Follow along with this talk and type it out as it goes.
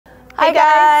Hi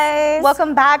guys!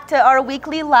 Welcome back to our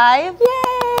weekly live.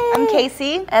 Yay! I'm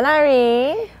Casey. And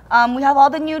Irene. We have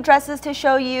all the new dresses to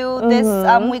show you. This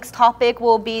week's topic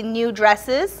will be new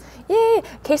dresses. Yay!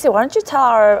 Casey, why don't you tell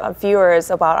our viewers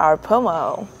about our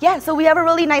promo? Yeah, so we have a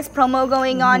really nice promo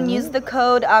going on. Use the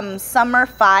code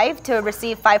SUMMER5 to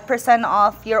receive 5%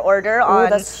 off your order. Oh,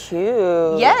 that's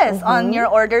huge. Yes, on your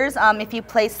orders if you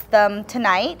place them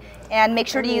tonight. And make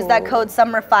sure to use that code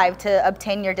SUMMER5 to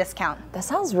obtain your discount. That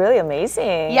sounds really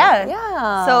amazing.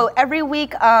 Yeah. So every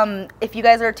week, if you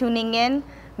guys are tuning in,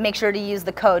 make sure to use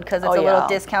the code because it's a little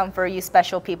discount for you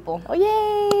special people. Oh,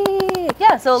 yay!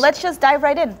 Yeah, so let's just dive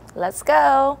right in. Let's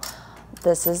go.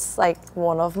 This is like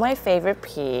one of my favorite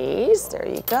pieces. There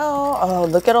you go. Oh,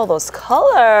 look at all those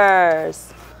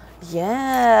colors.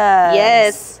 Yes.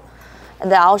 Yes. And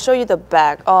then I'll show you the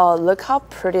back. Oh, look how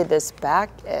pretty this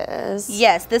back is.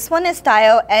 Yes, this one is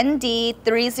style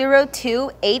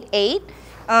ND30288.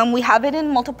 We have it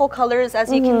in multiple colors,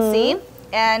 as you can see.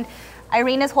 And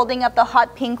Irene is holding up the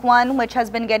hot pink one, which has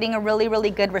been getting a really,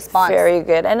 really good response. Very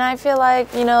good. And I feel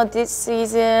like, you know, this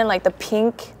season, like the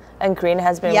pink and green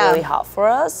has been really hot for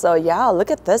us. So yeah, look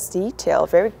at this detail.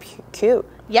 Very cute.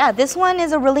 Yeah, this one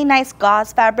is a really nice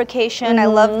gauze fabrication. I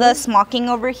love the smocking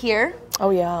over here. Oh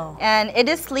yeah. And it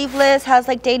is sleeveless, has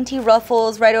like dainty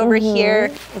ruffles right over here.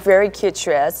 Very cute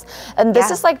dress. And this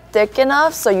is like thick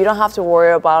enough so you don't have to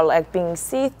worry about like being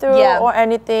see-through or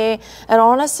anything. And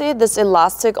honestly, this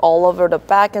elastic all over the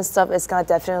back and stuff is gonna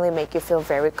definitely make you feel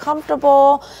very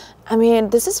comfortable. I mean,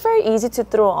 this is very easy to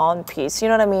throw on piece, you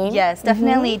know what I mean? Yes,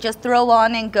 definitely. Just throw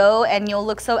on and go and you'll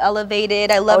look so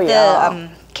elevated. I love the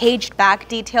caged back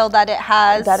detail that it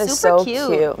has. That is super so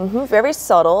cute. Very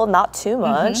subtle, not too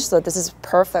much. So this is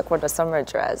perfect for the summer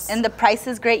dress. And the price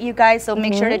is great, you guys, so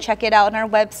make sure to check it out on our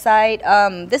website.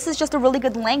 This is just a really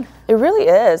good length. It really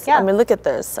is. Yeah. I mean, look at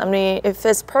this. I mean, it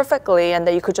fits perfectly and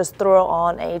then you could just throw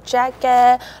on a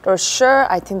jacket or shirt.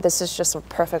 I think this is just a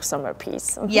perfect summer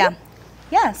piece. Yeah.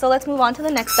 Yeah, so let's move on to the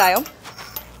next style.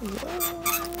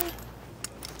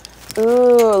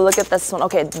 Ooh, look at this one.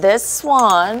 Okay, this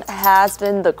one has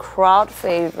been the crowd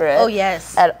favorite. Oh,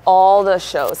 yes. At all the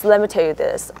shows. Let me tell you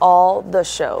this, all the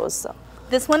shows.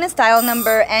 This one is style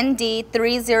number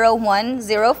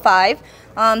ND30105.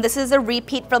 This is a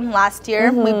repeat from last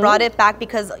year. We brought it back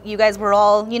because you guys were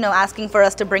all, you know, asking for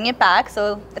us to bring it back.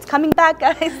 So it's coming back,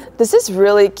 guys. This is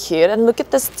really cute. And look at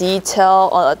this detail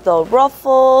on the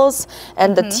ruffles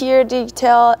and the tier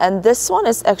detail. And this one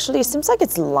is actually, seems like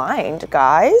it's lined,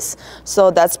 guys. So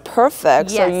that's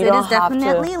perfect. Yes, so you it don't is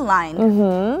definitely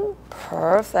lined.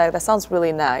 Perfect. That sounds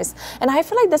really nice. And I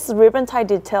feel like this ribbon tie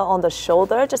detail on the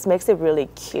shoulder just makes it really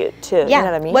cute too. Yeah. You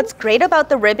know what I mean? What's great about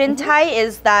the ribbon tie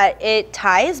is that it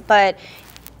ties, but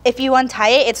if you untie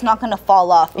it, it's not going to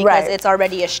fall off because it's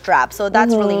already a strap. So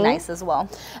that's really nice as well.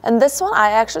 And this one,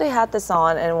 I actually had this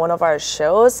on in one of our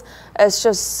shows. It's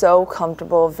just so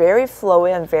comfortable, very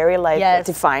flowy and very like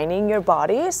defining your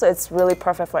body. So it's really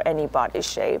perfect for any body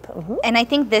shape. And I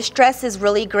think this dress is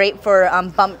really great for a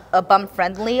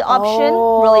bump-friendly option.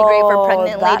 Really great for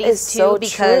pregnant ladies too.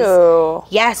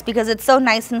 Yes, because it's so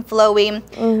nice and flowy.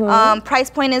 Price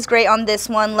point is great on this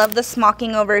one. Love the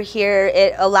smocking over here.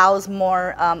 It allows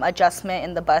more adjustment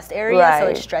in the bust area, so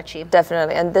it's stretchy.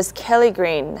 Definitely. And this Kelly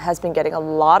green has been getting a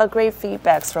lot of great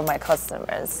feedbacks from my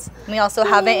customers. We also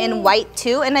have it in white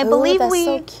too, and I believe that's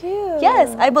so cute.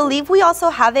 Yes, I believe we also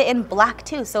have it in black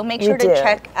too. So make sure to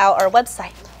check out our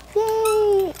website.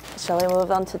 Yay! Shall we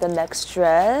move on to the next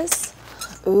dress?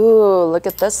 Ooh, look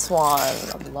at this one.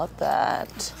 I love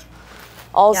that.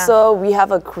 Also, we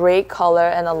have a great color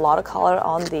and a lot of color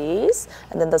on these.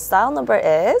 And then the style number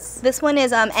is? This one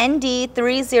is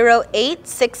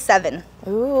ND30867.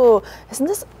 Ooh, isn't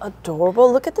this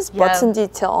adorable? Look at this button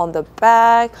detail on the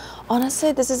back.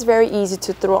 Honestly, this is very easy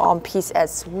to throw on piece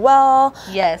as well.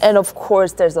 Yes. And of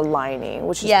course, there's a lining,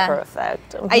 which is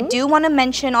perfect. I do want to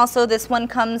mention also this one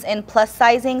comes in plus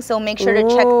sizing, so make sure to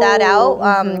check that out.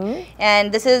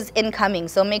 And this is incoming,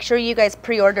 so make sure you guys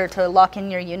pre-order to lock in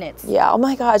your units. Yeah, oh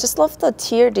my god, I just love the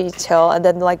tier detail and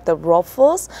then like the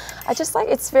ruffles. I just like,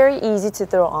 it's very easy to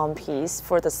throw on piece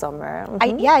for the summer.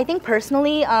 I think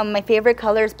personally, my favorite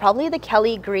color is probably the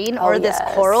Kelly green or this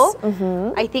coral.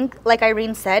 I think, like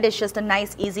Irene said, it's just a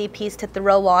nice, easy piece to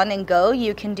throw on and go.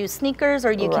 You can do sneakers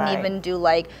or you can even do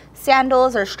like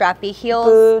sandals or strappy heels.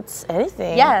 Boots,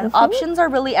 anything. Yeah, options are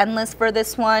really endless for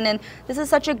this one. And this is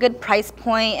such a good price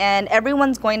point and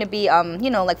everyone's going to be, you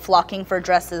know, like flocking for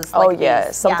dresses like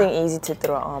these. Something easy to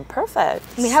throw on. Perfect.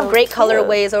 We have great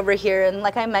colorways over here. And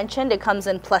like I mentioned, it comes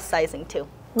in plus sizing too.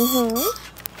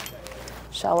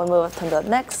 Shall we move to the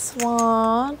next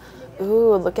one?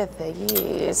 Ooh, look at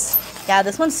these. Yeah,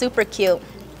 this one's super cute.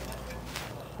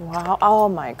 Wow, oh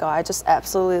my God, I just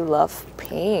absolutely love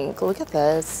pink. Look at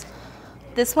this.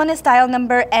 This one is style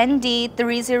number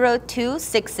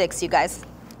ND30266, you guys.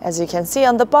 As you can see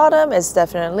on the bottom, it's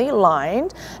definitely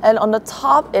lined. And on the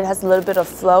top, it has a little bit of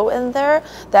flow in there.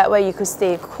 That way you could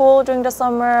stay cool during the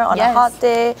summer on a hot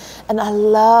day. And I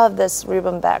love this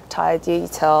ribbon back tie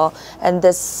detail. And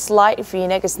this slight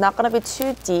V-neck is not gonna be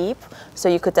too deep, so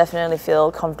you could definitely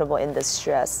feel comfortable in this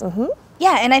dress.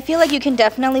 Yeah, and I feel like you can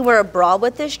definitely wear a bra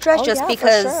with this dress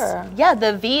because,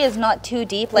 the V is not too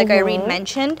deep, like Irene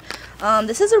mentioned.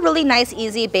 This is a really nice,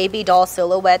 easy baby doll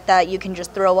silhouette that you can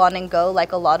just throw on and go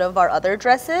like a lot of our other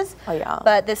dresses.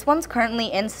 But this one's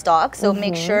currently in stock, so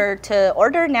make sure to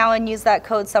order now and use that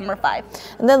code SUMMER5.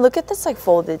 And then look at this like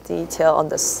folded detail on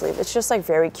the sleeve. It's just like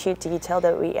very cute detail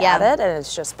that we added, and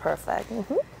it's just perfect.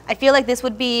 I feel like this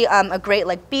would be a great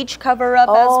like beach cover up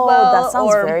as well. That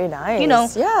sounds very nice. You know,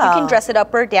 you can dress it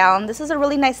up or down. This is a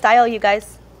really nice style, you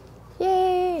guys.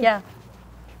 Yay! Yeah.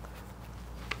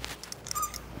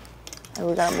 And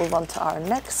we're gonna move on to our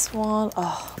next one.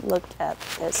 Oh, look at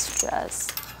this dress.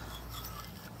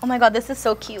 Oh my God, this is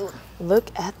so cute.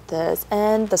 Look at this.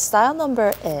 And the style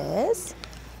number is?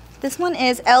 This one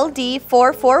is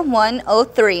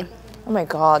LD44103. Oh my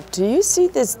God, do you see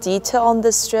this detail on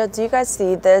this dress? Do you guys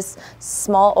see this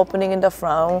small opening in the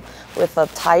front with a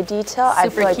tie detail? I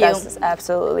feel like that's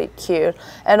absolutely cute.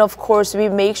 And of course, we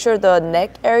make sure the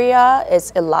neck area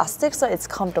is elastic so it's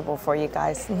comfortable for you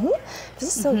guys.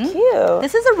 This is so cute.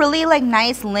 This is a really like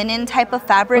nice linen type of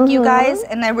fabric, you guys.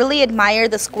 And I really admire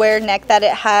the square neck that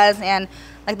it has and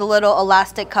like the little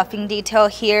elastic cuffing detail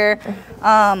here.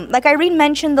 Like Irene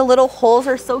mentioned, the little holes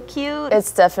are so cute.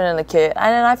 It's definitely cute.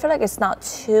 And I feel like it's not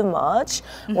too much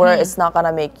where it's not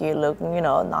gonna make you look, you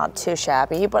know, not too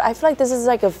shabby. But I feel like this is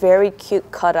like a very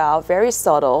cute cutout, very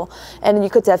subtle. And you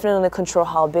could definitely control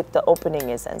how big the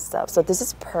opening is and stuff. So this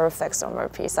is perfect summer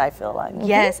piece, I feel like.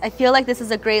 Yes, I feel like this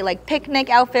is a great like picnic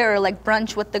outfit or like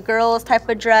brunch with the girls type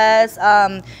of dress.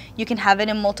 You can have it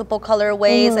in multiple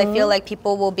colorways. I feel like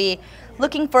people will be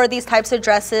looking for these types of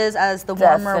dresses as the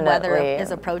warmer weather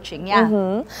is approaching.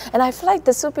 And I feel like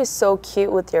this would be so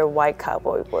cute with your white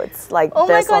cowboy boots, like oh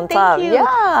this my God, on top. Thank you.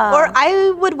 Or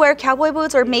I would wear cowboy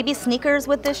boots or maybe sneakers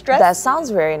with this dress. That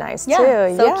sounds very nice too.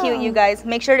 So cute, you guys.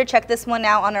 Make sure to check this one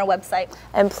out on our website.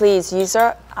 And please use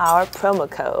our promo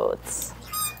codes,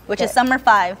 which is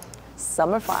SUMMER5.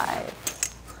 SUMMER5.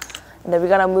 And then we're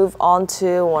gonna move on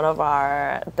to one of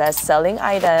our best-selling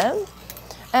items.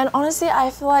 And honestly, I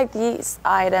feel like these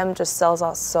items just sells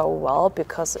out so well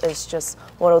because it's just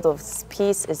one of those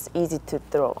pieces it's easy to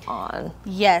throw on.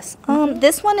 Yes.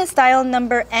 This one is style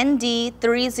number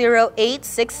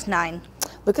ND30869.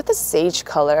 Look at the sage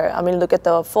color. I mean, look at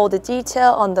the folded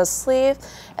detail on the sleeve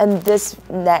and this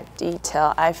neck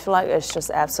detail. I feel like it's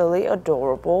just absolutely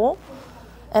adorable.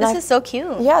 And this is so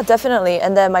cute. Yeah, definitely.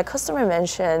 And then my customer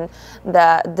mentioned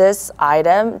that this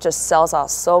item just sells out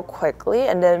so quickly.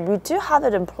 And then we do have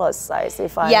it in plus size.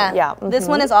 This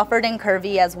one is offered in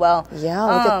curvy as well. Yeah,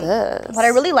 look at this. What I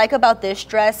really like about this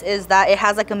dress is that it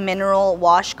has like a mineral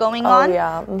wash going on.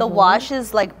 The wash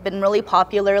has like been really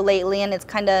popular lately and it's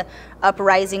kind of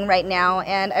uprising right now.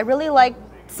 And I really like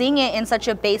seeing it in such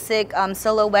a basic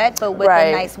silhouette, but with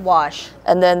a nice wash.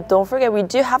 And then don't forget, we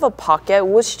do have a pocket,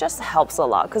 which just helps a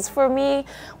lot. Because for me,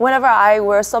 whenever I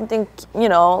wear something, you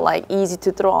know, like easy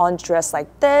to throw on dress like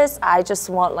this, I just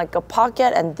want like a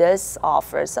pocket, and this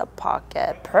offers a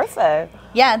pocket. Perfect.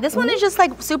 Yeah, this one is just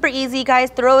like super easy, guys.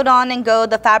 Throw it on and go.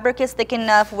 The fabric is thick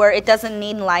enough where it doesn't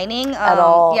need lining. At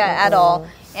all. Yeah, at all.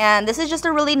 And this is just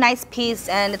a really nice piece,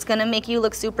 and it's gonna make you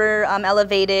look super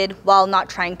elevated while not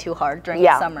trying too hard during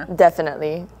the summer.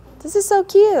 Definitely. This is so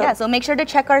cute. Yeah, so make sure to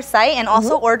check our site and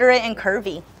also order it in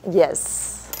curvy.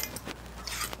 Yes.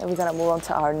 And we're gonna move on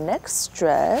to our next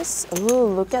dress. Ooh,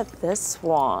 look at this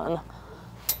one.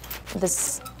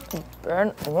 This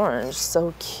burnt orange,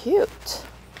 so cute.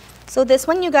 So this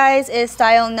one, you guys, is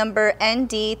style number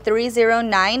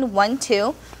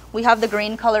ND30912. We have the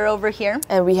green color over here.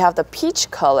 And we have the peach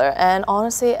color. And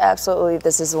honestly, absolutely,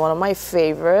 this is one of my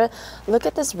favorite. Look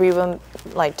at this ribbon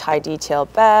like tie detail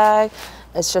bag.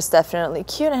 It's just definitely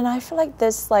cute. And I feel like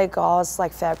this like gauze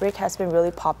like fabric has been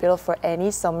really popular for any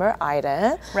summer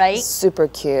item. Right. Super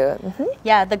cute.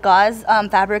 Yeah, the gauze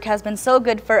fabric has been so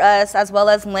good for us, as well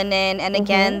as linen. And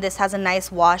again, this has a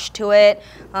nice wash to it.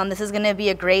 This is going to be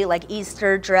a great like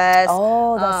Easter dress.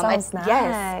 Oh, that sounds nice.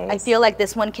 Yes, I feel like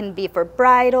this one can be for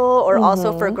bridal or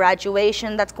also for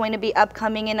graduation. That's going to be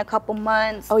upcoming in a couple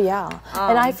months. Oh yeah,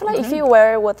 and I feel like if you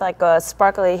wear it with like a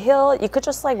sparkly heel, you could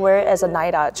just like wear it as a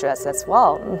night out dress as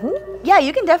well. Yeah,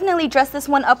 you can definitely dress this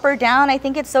one up or down. I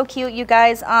think it's so cute, you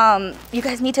guys. You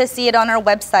guys need to see it on our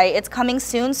website. It's coming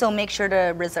soon, so make sure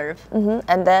to reserve.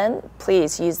 And then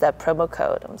please use that promo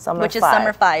code SUMMER5. Which is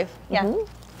SUMMER5. Yeah.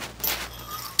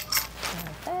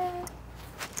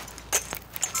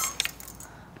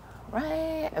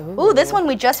 Right. Ooh, this one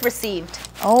we just received.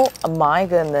 Oh my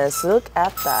goodness, look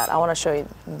at that. I want to show you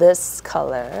this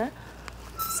color.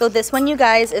 So this one, you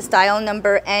guys, is style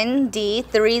number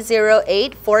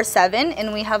ND30847,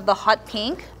 and we have the hot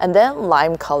pink. And then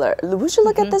lime color. Would you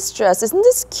look at this dress? Isn't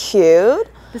this cute?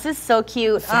 This is so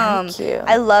cute. Very cute.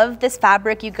 I love this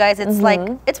fabric, you guys. It's like,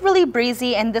 it's really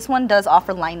breezy, and this one does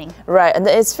offer lining. Right, and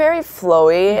it's very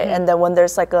flowy, and then when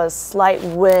there's like a slight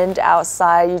wind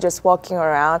outside, you're just walking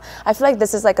around. I feel like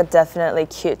this is like a definitely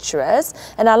cute dress,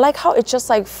 and I like how it just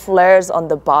like flares on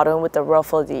the bottom with the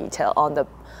ruffle detail on the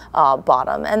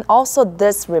bottom, and also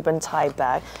this ribbon tie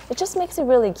back. It just makes it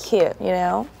really cute, you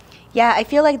know? Yeah, I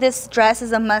feel like this dress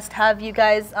is a must-have, you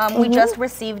guys. We just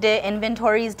received it.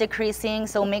 Inventory is decreasing,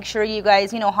 so make sure you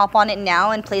guys, you know, hop on it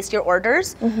now and place your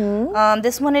orders.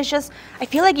 This one is just, I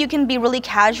feel like you can be really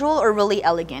casual or really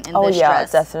elegant in this dress. Oh yeah,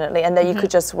 definitely. And then you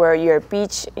could just wear your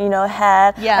beach, you know,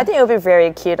 hat. Yeah. I think it would be a very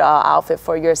cute outfit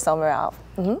for your summer outfit.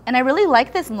 And I really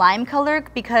like this lime color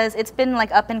because it's been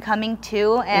like up and coming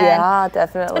too. And yeah,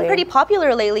 definitely. It's been pretty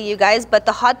popular lately, you guys, but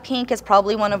the hot pink is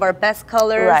probably one of our best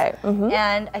colors. Right.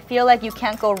 And I feel like you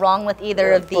can't go wrong with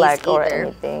either of these black or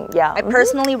anything. Yeah. I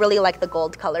personally really like the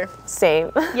gold color.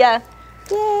 Same. Yeah.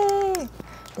 Yay.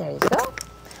 There you go.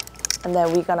 And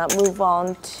then we're gonna move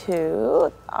on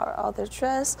to our other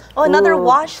dress. Oh, another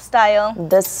wash style.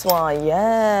 This one,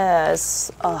 yes.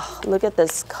 Oh, look at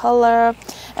this color.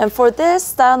 And for this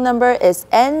style number is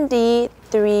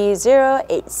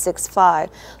ND30865.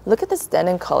 Look at this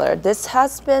denim color. This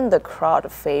has been the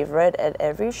crowd favorite at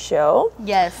every show.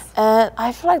 Yes. And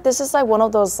I feel like this is like one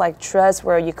of those like dress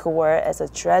where you could wear it as a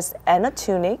dress and a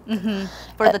tunic.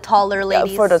 For the taller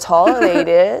ladies. For the taller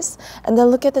ladies. And then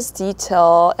look at this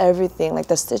detail, everything, like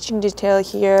the stitching detail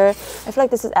here. I feel like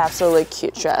this is absolutely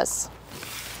cute dress.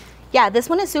 Yeah, this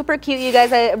one is super cute, you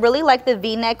guys. I really like the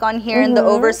V-neck on here and the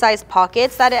oversized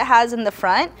pockets that it has in the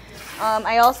front.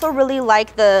 I also really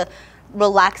like the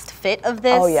relaxed fit of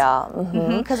this. Oh yeah.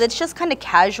 Because it's just kind of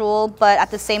casual, but at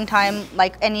the same time,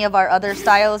 like any of our other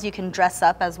styles, you can dress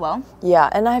up as well. Yeah,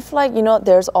 and I feel like, you know,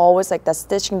 there's always like that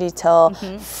stitching detail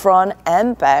front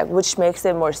and back, which makes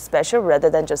it more special rather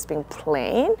than just being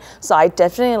plain. So I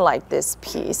definitely like this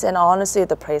piece, and honestly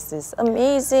the price is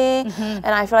amazing, and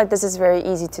I feel like this is very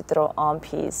easy to throw on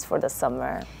piece for the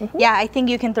summer. Yeah, I think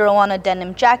you can throw on a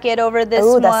denim jacket over this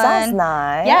one. Oh, that sounds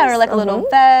nice. Yeah, or like a little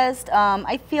vest.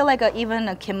 I feel like even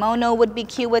a kimono would be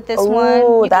cute with this one.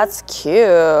 Oh, that's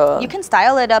cute. You can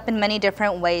style it up in many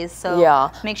different ways,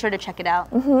 so make sure to check it out.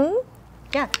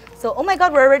 Yeah, so oh my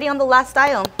god, we're already on the last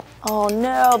style. Oh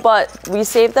no, but we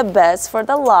saved the best for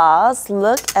the last.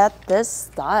 Look at this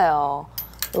style.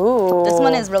 Ooh. This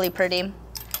one is really pretty.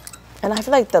 And I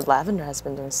feel like the lavender has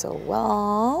been doing so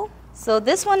well. So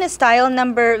this one is style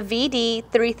number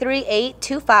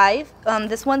VD33825.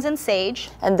 This one's in sage.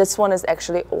 And this one is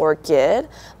actually orchid.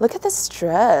 Look at this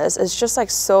dress. It's just like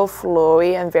so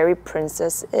flowy and very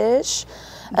princess-ish.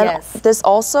 And this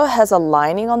also has a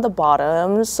lining on the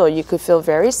bottom, so you could feel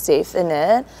very safe in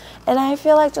it. And I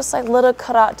feel like just like little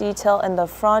cutout detail in the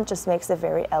front just makes it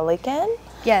very elegant.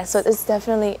 Yes. So it's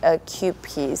definitely a cute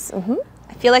piece.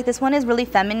 I feel like this one is really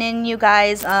feminine, you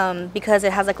guys, because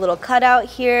it has like a little cutout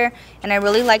here, and I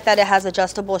really like that it has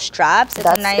adjustable straps. It's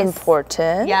That's a nice,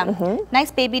 important. Yeah, nice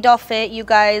baby doll fit, you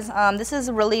guys. This is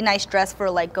a really nice dress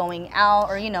for like going out,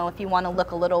 or you know, if you want to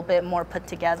look a little bit more put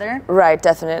together. Right,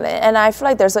 definitely. And I feel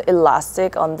like there's an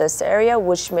elastic on this area,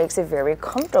 which makes it very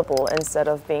comfortable instead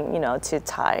of being, you know, too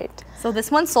tight. So this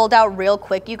one sold out real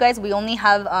quick, you guys. We only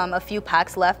have a few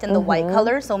packs left in the white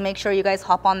color, so make sure you guys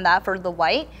hop on that for the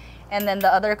white. And then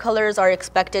the other colors are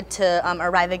expected to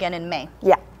arrive again in May.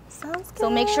 Yeah. Sounds good. So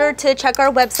make sure to check our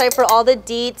website for all the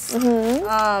deets.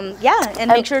 Yeah,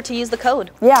 and make sure to use the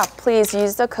code. Yeah, please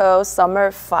use the code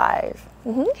SUMMER5.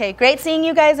 Okay, great seeing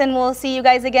you guys, and we'll see you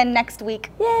guys again next week.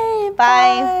 Yay, bye.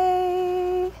 Bye.